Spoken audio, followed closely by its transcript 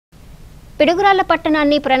పిడుగురాళ్ల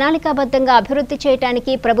పట్టణాన్ని ప్రణాళికాబద్ధంగా అభివృద్ధి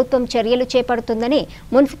చేయడానికి ప్రభుత్వం చర్యలు చేపడుతుందని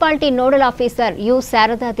municipality nodal officer you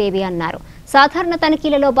Sharada Devi అన్నారు. సాధారణ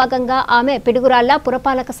తనిఖీలలో భాగంగా ఆమె పిడుగురాళ్ల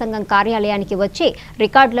పురపాలక సంఘం కార్యాలయానికి వచ్చి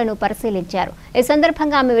రికార్డులను పరిశీలించారు. ఈ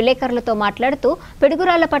సందర్భంగా ఆమె విలేకరులతో మాట్లాడుతూ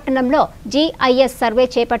పిడుగురాళ్ల పట్టణంలో జీఐఎస్ సర్వే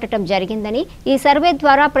చేపట్టడం జరిగిందని, ఈ సర్వే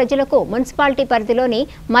ద్వారా ప్రజలకు మున్సిపాలిటీ పరిధిలోని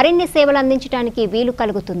మరిన్ని సేవలు అందించడానికి వీలు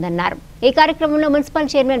కలుగుతుందన్నారు. ఈ కార్యక్రమంలో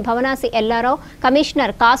municipal chairman Bhavanasi Ella Rao,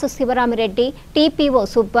 commissioner కాసు శివరామిరెడ్డి, టీపీఓ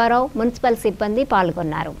సుబ్బారావు, మున్సిపల్ సిబ్బంది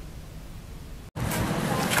పాల్గొన్నారు.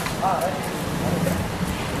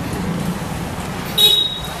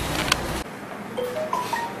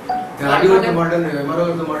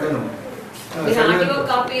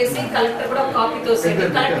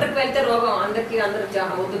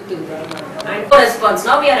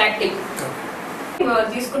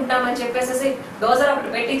 తీసుకుంటామని చెప్పేసి డోజర్ ఒకటి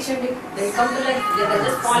పెట్టించండి.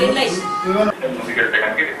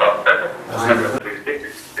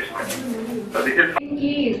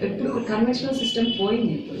 ఇప్పుడు కన్వెన్షనల్ సిస్టమ్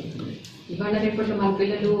పోయింది. ఇవాళ రేపట్లో మన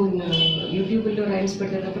పిల్లలు యూట్యూబ్లో రైమ్స్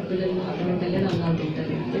పెట్టేటప్పుడు పిల్లలు అక్కడ వెళ్ళని అన్నాలు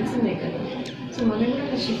తింటారు, తెలిసిందే కదా. సో మనం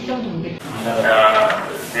కూడా షిఫ్ట్ అవుతుంది.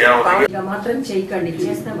 మాత్రం చేయకండి,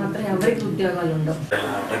 చేస్తే మాత్రం ఎవరికి ఉద్యోగాలు ఉండవు.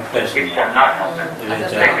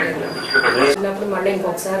 చిన్నప్పుడు మళ్ళీ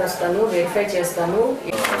ఇంకొకసారి వస్తాను, వెరిఫై చేస్తాను.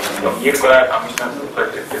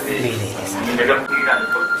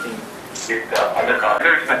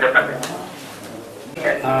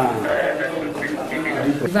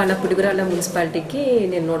 ఇవాళ పిడుగురాళ్ల మున్సిపాలిటీకి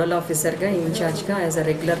నేను నోడల్ ఆఫీసర్గా ఇన్ఛార్జ్గా యాజ్ అ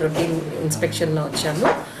రెగ్యులర్ రొటీన్ ఇన్స్పెక్షన్లో వచ్చాను.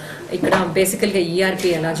 ఇక్కడ బేసికల్గా ఈఆర్పీ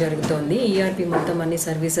ఎలా జరుగుతోంది, ఈఆర్పీ మొత్తం అన్ని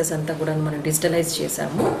సర్వీసెస్ అంతా కూడా మనం డిజిటలైజ్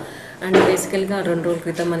చేశాము. అండ్ బేసికల్గా 2 రోజుల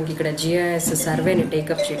క్రితం మనకి ఇక్కడ జిఐఎస్ సర్వేని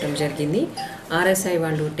టేకప్ చేయడం జరిగింది. ఆర్ఎస్ఐ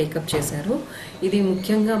వాళ్ళు టేకప్ చేశారు. ఇది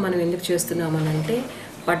ముఖ్యంగా మనం ఎందుకు చేస్తున్నామనంటే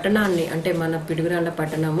పట్టణాన్ని, అంటే మన పిడుగురాళ్ల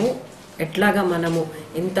పట్టణము ఎట్లాగా మనము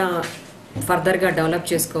ఎంత ఫర్దర్గా డెవలప్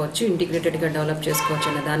చేసుకోవచ్చు, ఇంటిగ్రేటెడ్గా డెవలప్ చేసుకోవచ్చు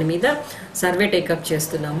అన్న దాని మీద సర్వే టేకప్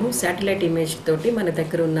చేస్తున్నాము. శాటిలైట్ ఇమేజ్ తోటి మన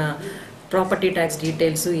దగ్గర ఉన్న ప్రాపర్టీ ట్యాక్స్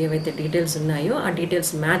డీటెయిల్స్ ఏవైతే డీటెయిల్స్ ఉన్నాయో ఆ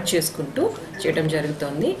డీటెయిల్స్ మ్యాచ్ చేసుకుంటూ చేయడం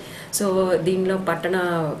జరుగుతోంది. సో దీనిలో పట్టణ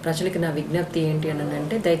ప్రజలకు నా విజ్ఞప్తి ఏంటి అని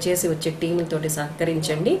అంటే, దయచేసి వచ్చే టీములతోటి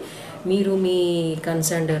సహకరించండి. మీరు మీ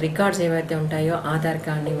కన్సర్న్డ్ రికార్డ్స్ ఏవైతే ఉంటాయో ఆధార్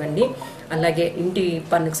కార్డు ఇవ్వండి, అలాగే ఇంటి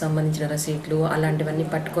పన్నుకు సంబంధించిన రసీట్లు అలాంటివన్నీ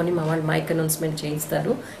పట్టుకొని మా వాళ్ళు మైక్ అనౌన్స్మెంట్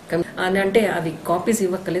చేయిస్తారు. అని అంటే అవి కాపీస్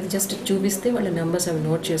ఇవ్వక్కర్లేదు, జస్ట్ చూపిస్తే వాళ్ళ నెంబర్స్ అవి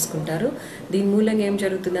నోట్ చేసుకుంటారు. దీని మూలంగా ఏం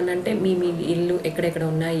జరుగుతుందని అంటే మీ ఇల్లు ఎక్కడెక్కడ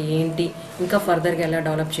ఉన్నాయి ఏంటి, ఇంకా ఫర్దర్గా ఎలా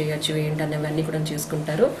డెవలప్ చేయొచ్చు ఏంటి అనేవన్నీ కూడా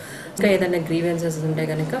చూసుకుంటారు. ఇంకా ఏదైనా గ్రీవెన్సెస్ ఉంటే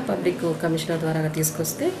కనుక పబ్లిక్ కమిషనర్ ద్వారా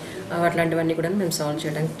తీసుకొస్తే అట్లాంటివన్నీ కూడా మేము సాల్వ్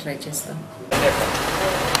చేయడానికి ట్రై చేస్తాం.